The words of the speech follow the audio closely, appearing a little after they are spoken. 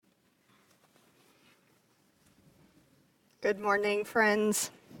Good morning, friends.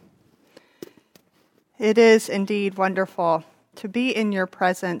 It is indeed wonderful to be in your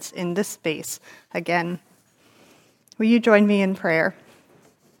presence in this space again. Will you join me in prayer?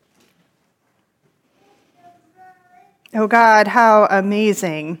 Oh God, how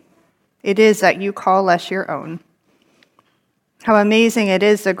amazing it is that you call us your own. How amazing it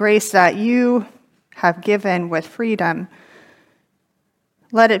is the grace that you have given with freedom.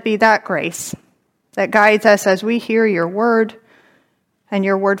 Let it be that grace that guides us as we hear your word and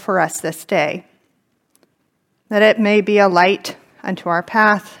your word for us this day. That it may be a light unto our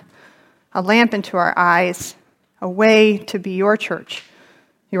path, a lamp unto our eyes, a way to be your church,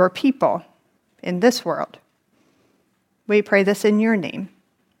 your people in this world. We pray this in your name.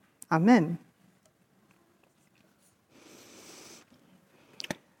 Amen.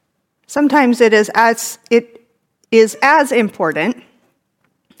 Sometimes it is as important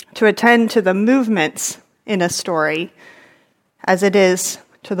to attend to the movements in a story as it is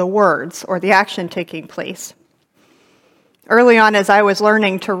to the words or the action taking place. Early on, as I was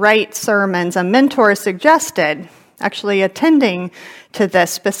learning to write sermons, a mentor suggested actually attending to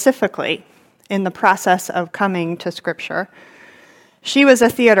this specifically in the process of coming to Scripture. She was a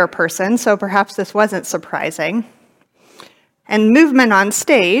theater person, so perhaps this wasn't surprising. And movement on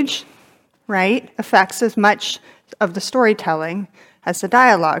stage, right, affects as much of the storytelling as the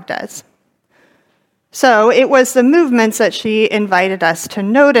dialogue does. So it was the movements that she invited us to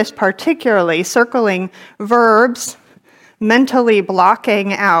notice, particularly circling verbs, mentally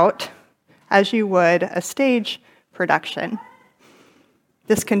blocking out as you would a stage production.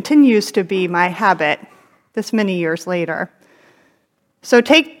 This continues to be my habit this many years later. So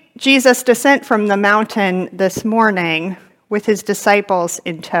take Jesus' descent from the mountain this morning with his disciples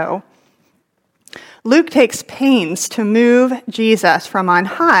in tow. Luke takes pains to move Jesus from on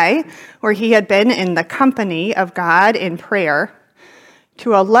high, where he had been in the company of God in prayer,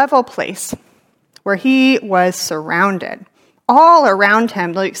 to a level place where he was surrounded. All around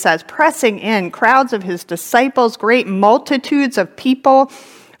him, Luke says, pressing in, crowds of his disciples, great multitudes of people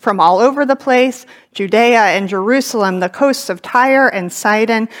from all over the place, Judea and Jerusalem, the coasts of Tyre and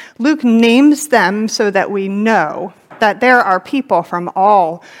Sidon. Luke names them so that we know that there are people from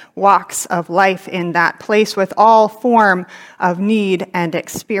all walks of life in that place with all form of need and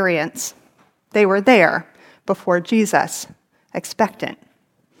experience. They were there before Jesus, expectant.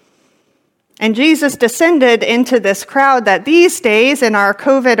 And Jesus descended into this crowd that these days, in our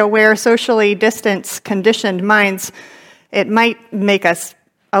COVID-aware, socially distanced, conditioned minds, it might make us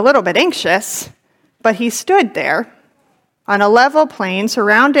a little bit anxious, but he stood there on a level plain,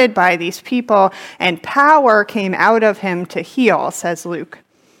 surrounded by these people, and power came out of him to heal, says Luke.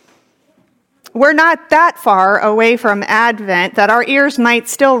 We're not that far away from Advent that our ears might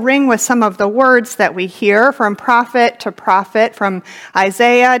still ring with some of the words that we hear from prophet to prophet, from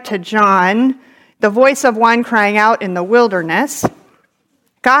Isaiah to John, the voice of one crying out in the wilderness.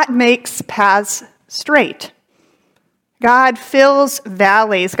 God makes paths straight. God fills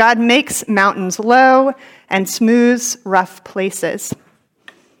valleys. God makes mountains low and smooths rough places.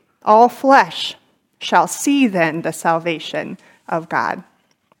 All flesh shall see then the salvation of God.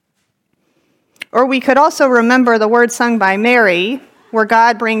 Or we could also remember the words sung by Mary, where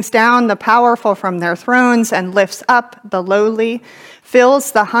God brings down the powerful from their thrones and lifts up the lowly,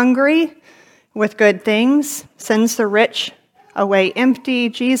 fills the hungry with good things, sends the rich away empty.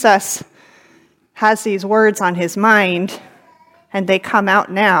 Jesus has these words on his mind, and they come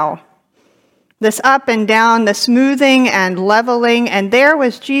out now. This up and down, the smoothing and leveling, and there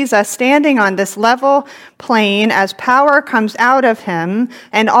was Jesus standing on this level plain as power comes out of him,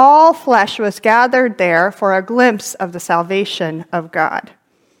 and all flesh was gathered there for a glimpse of the salvation of God.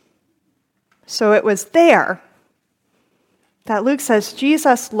 So it was there that Luke says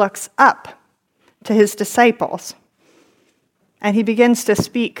Jesus looks up to his disciples, and he begins to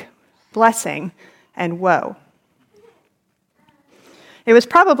speak blessing and woe. It was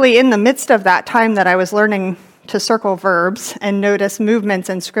probably in the midst of that time that I was learning to circle verbs and notice movements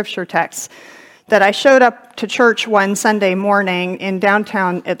in scripture texts that I showed up to church one Sunday morning in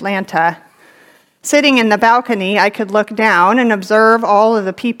downtown Atlanta. Sitting in the balcony, I could look down and observe all of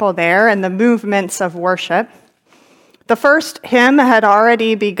the people there and the movements of worship. The first hymn had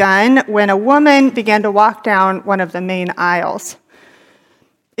already begun when a woman began to walk down one of the main aisles.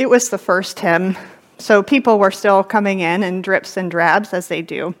 It was the first hymn, so people were still coming in drips and drabs as they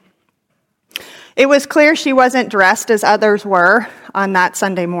do. It was clear she wasn't dressed as others were on that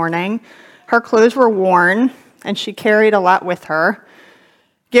Sunday morning. Her clothes were worn, and she carried a lot with her.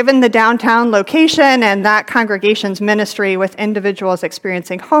 Given the downtown location and that congregation's ministry with individuals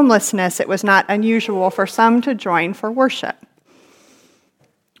experiencing homelessness, it was not unusual for some to join for worship.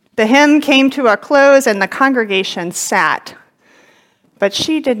 The hymn came to a close and the congregation sat, but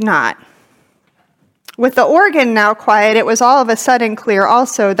she did not. With the organ now quiet, it was all of a sudden clear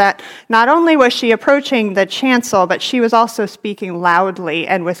also that not only was she approaching the chancel, but she was also speaking loudly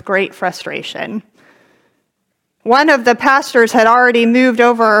and with great frustration. One of the pastors had already moved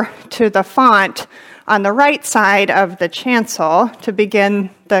over to the font on the right side of the chancel to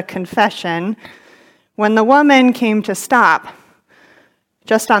begin the confession when the woman came to stop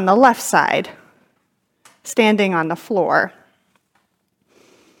just on the left side, standing on the floor.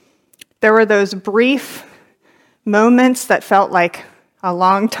 There were those brief moments that felt like a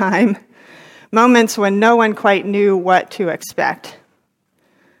long time, moments when no one quite knew what to expect.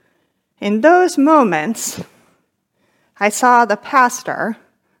 In those moments, I saw the pastor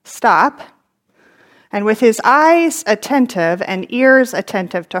stop, and with his eyes attentive and ears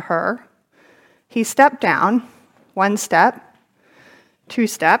attentive to her, he stepped down, 1 step, 2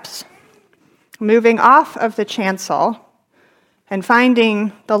 steps, moving off of the chancel and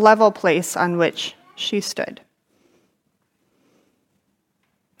finding the level place on which she stood.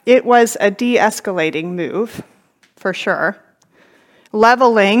 It was a de-escalating move, for sure,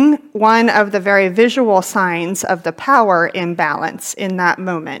 leveling one of the very visual signs of the power imbalance in that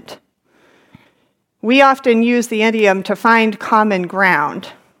moment. We often use the idiom to find common ground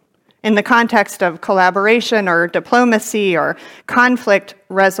in the context of collaboration or diplomacy or conflict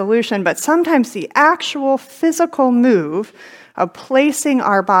resolution, but sometimes the actual physical move of placing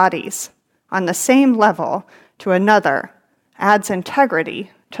our bodies on the same level to another adds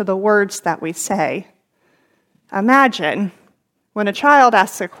integrity to the words that we say. Imagine when a child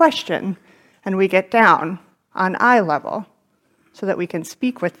asks a question and we get down on eye level so that we can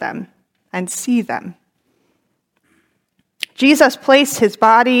speak with them and see them. Jesus placed his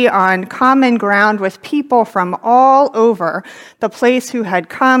body on common ground with people from all over the place who had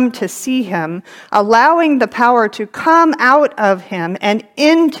come to see him, allowing the power to come out of him and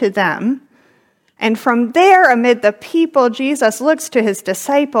into them. And from there, amid the people, Jesus looks to his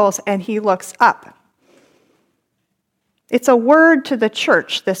disciples and he looks up. It's a word to the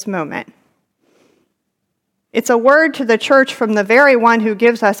church, this moment. It's a word to the church from the very one who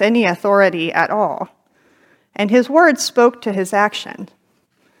gives us any authority at all. And his words spoke to his action.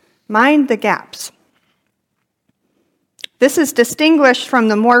 Mind the gaps. This is distinguished from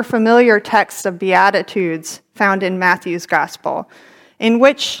the more familiar texts of Beatitudes found in Matthew's Gospel, in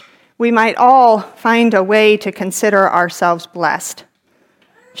which we might all find a way to consider ourselves blessed.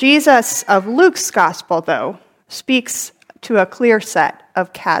 Jesus of Luke's Gospel, though, speaks to a clear set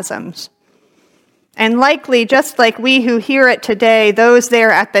of chasms. And likely, just like we who hear it today, those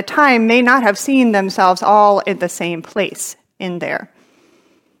there at the time may not have seen themselves all in the same place in there.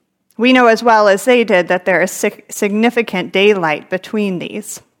 We know as well as they did that there is significant daylight between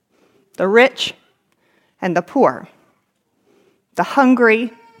these. The rich and the poor. The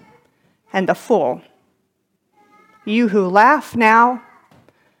hungry and the full. You who laugh now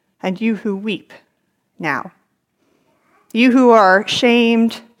and you who weep now. You who are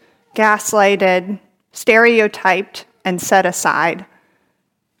shamed, gaslighted, stereotyped, and set aside.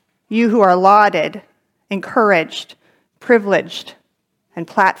 You who are lauded, encouraged, privileged, and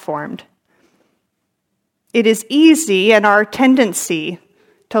platformed. It is easy in our tendency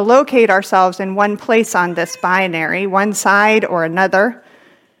to locate ourselves in one place on this binary, one side or another,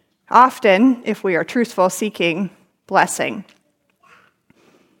 often, if we are truthful, seeking blessing.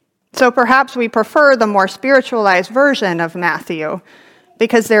 So perhaps we prefer the more spiritualized version of Matthew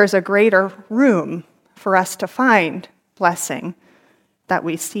because there's a greater room for us to find blessing that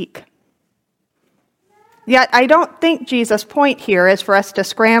we seek. Yet I don't think Jesus' point here is for us to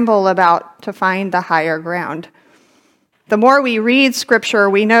scramble about to find the higher ground. The more we read Scripture,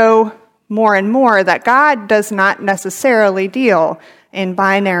 we know more and more that God does not necessarily deal in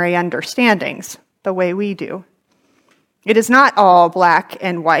binary understandings the way we do. It is not all black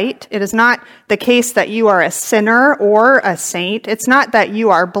and white. It is not the case that you are a sinner or a saint. It's not that you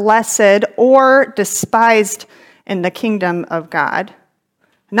are blessed or despised in the kingdom of God.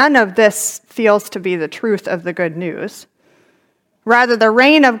 None of this feels to be the truth of the good news. Rather, the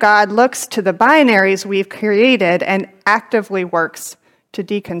reign of God looks to the binaries we've created and actively works to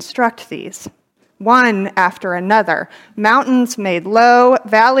deconstruct these, one after another. Mountains made low,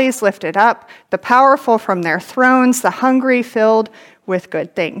 valleys lifted up, the powerful from their thrones, the hungry filled with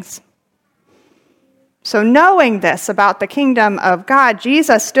good things. So knowing this about the kingdom of God,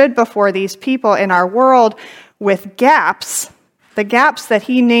 Jesus stood before these people in our world with gaps, the The gaps that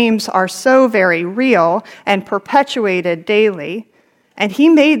he names are so very real and perpetuated daily, and he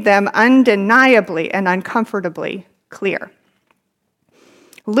made them undeniably and uncomfortably clear.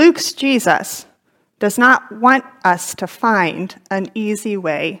 Luke's Jesus does not want us to find an easy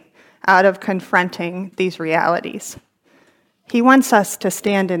way out of confronting these realities. He wants us to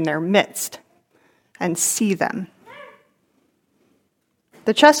stand in their midst and see them.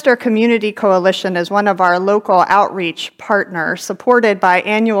 The Chester Community Coalition is one of our local outreach partners, supported by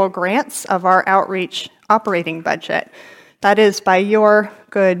annual grants of our outreach operating budget. That is by your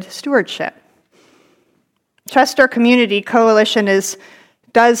good stewardship. Chester Community Coalition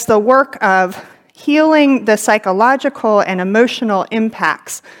does the work of healing the psychological and emotional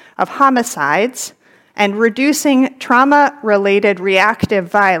impacts of homicides and reducing trauma-related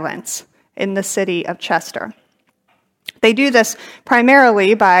reactive violence in the city of Chester. They do this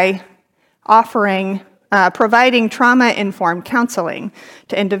primarily by providing trauma-informed counseling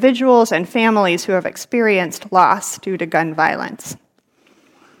to individuals and families who have experienced loss due to gun violence.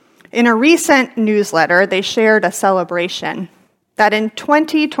 In a recent newsletter, they shared a celebration that in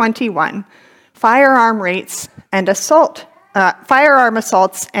 2021, firearm assaults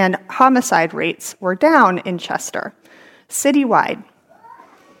and homicide rates were down in Chester, citywide.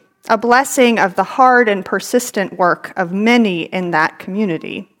 A blessing of the hard and persistent work of many in that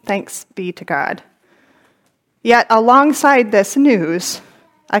community. Thanks be to God. Yet alongside this news,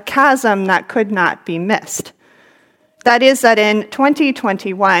 a chasm that could not be missed. That is that in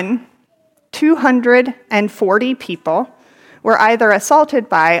 2021, 240 people were either assaulted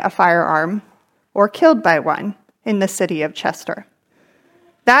by a firearm or killed by one in the city of Chester.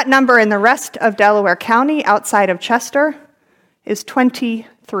 That number in the rest of Delaware County outside of Chester is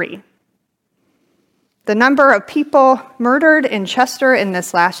 23. The number of people murdered in Chester in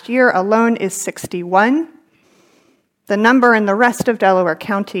this last year alone is 61. The number in the rest of Delaware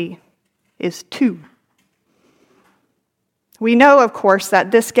County is 2. We know, of course,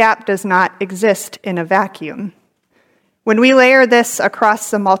 that this gap does not exist in a vacuum. When we layer this across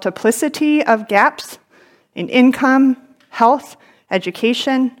the multiplicity of gaps in income, health,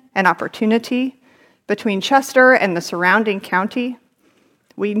 education, and opportunity between Chester and the surrounding county,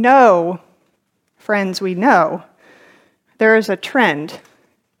 we know, friends, we know there is a trend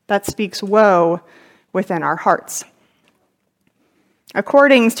that speaks woe within our hearts.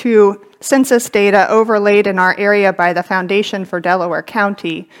 According to census data overlaid in our area by the Foundation for Delaware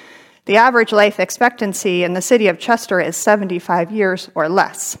County, the average life expectancy in the city of Chester is 75 years or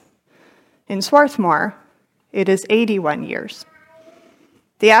less. In Swarthmore, it is 81 years.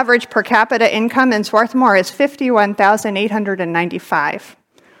 The average per capita income in Swarthmore is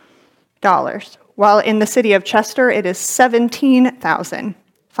 $51,895, while in the city of Chester it is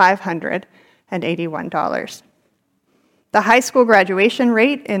 $17,581. The high school graduation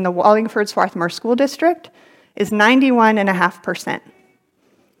rate in the Wallingford-Swarthmore School District is 91.5%,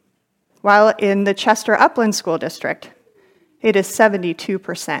 while in the Chester Upland School District, it is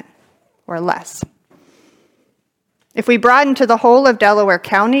 72% or less. If we broaden to the whole of Delaware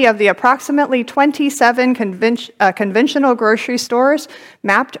County, of the approximately 27 conventional grocery stores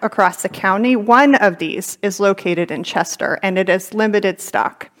mapped across the county, one of these is located in Chester, and it is limited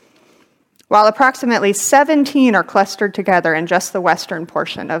stock, while approximately 17 are clustered together in just the western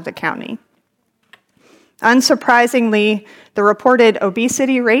portion of the county. Unsurprisingly, the reported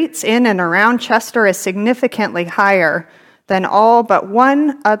obesity rates in and around Chester is significantly higher than all but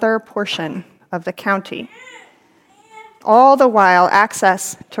one other portion of the county. All the while,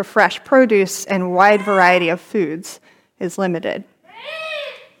 access to fresh produce and wide variety of foods is limited.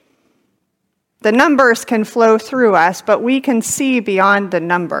 The numbers can flow through us, but we can see beyond the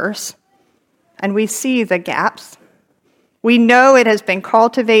numbers, and we see the gaps. We know it has been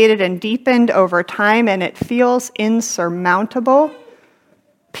cultivated and deepened over time, and it feels insurmountable.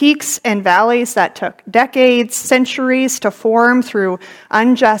 Peaks and valleys that took decades, centuries to form through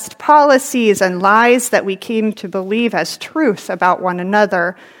unjust policies and lies that we came to believe as truth about one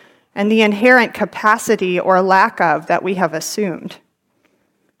another, and the inherent capacity or lack of that we have assumed.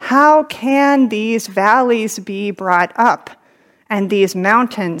 How can these valleys be brought up and these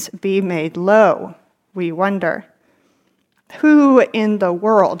mountains be made low, we wonder? Who in the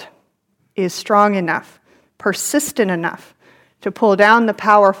world is strong enough, persistent enough, to pull down the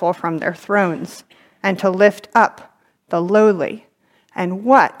powerful from their thrones and to lift up the lowly? And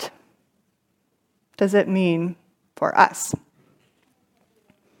what does it mean for us?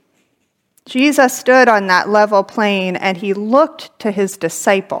 Jesus stood on that level plain and he looked to his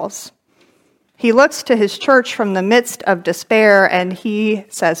disciples. He looks to his church from the midst of despair and he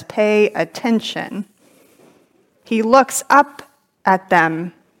says, pay attention. He looks up at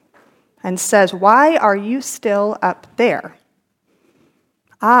them and says, "Why are you still up there?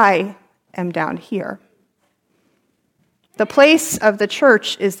 I am down here." The place of the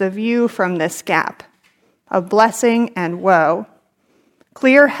church is the view from this gap of blessing and woe,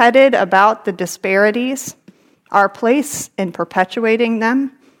 clear-headed about the disparities, our place in perpetuating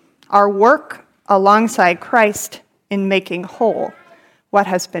them, our work alongside Christ in making whole what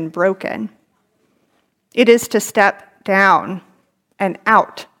has been broken. It is to step down and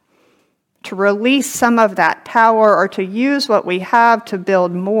out, to release some of that power or to use what we have to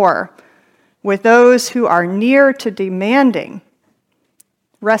build more with those who are near to demanding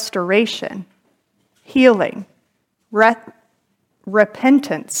restoration, healing,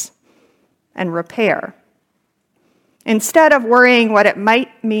 repentance, and repair. Instead of worrying what it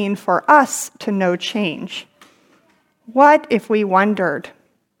might mean for us to know change, what if we wondered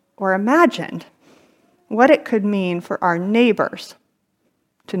or imagined what it could mean for our neighbors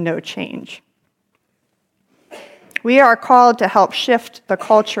to know change? We are called to help shift the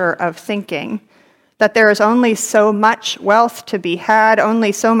culture of thinking that there is only so much wealth to be had,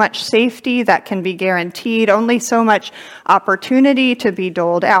 only so much safety that can be guaranteed, only so much opportunity to be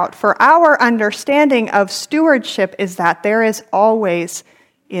doled out. For our understanding of stewardship is that there is always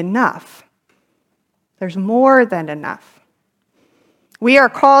enough. There's more than enough. We are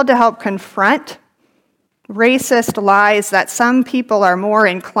called to help confront racist lies that some people are more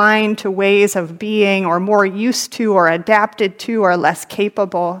inclined to ways of being or more used to or adapted to or less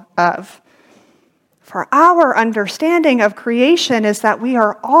capable of. For our understanding of creation is that we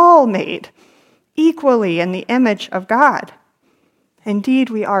are all made equally in the image of God. Indeed,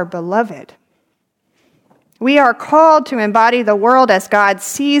 we are beloved. We are called to embody the world as God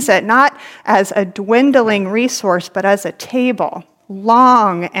sees it, not as a dwindling resource, but as a table,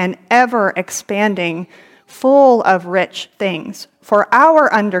 long and ever expanding, full of rich things. For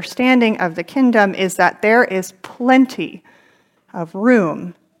our understanding of the kingdom is that there is plenty of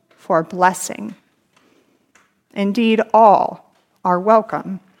room for blessing. Indeed, all are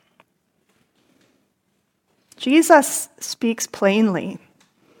welcome. Jesus speaks plainly.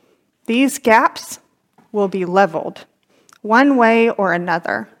 These gaps will be leveled, one way or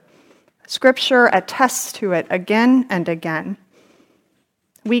another. Scripture attests to it again and again.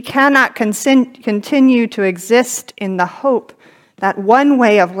 We cannot continue to exist in the hope that one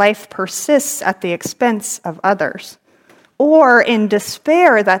way of life persists at the expense of others, or in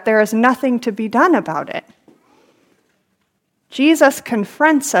despair that there is nothing to be done about it. Jesus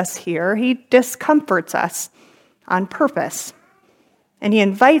confronts us here. He discomforts us on purpose, and he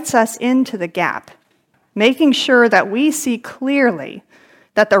invites us into the gap, making sure that we see clearly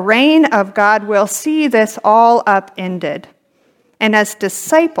that the reign of God will see this all upended. And as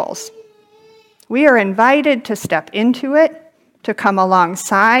disciples, we are invited to step into it, to come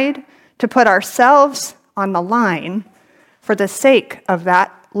alongside, to put ourselves on the line for the sake of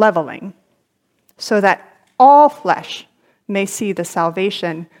that leveling, so that all flesh may see the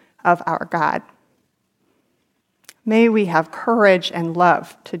salvation of our God. May we have courage and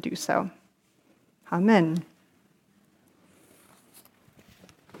love to do so. Amen.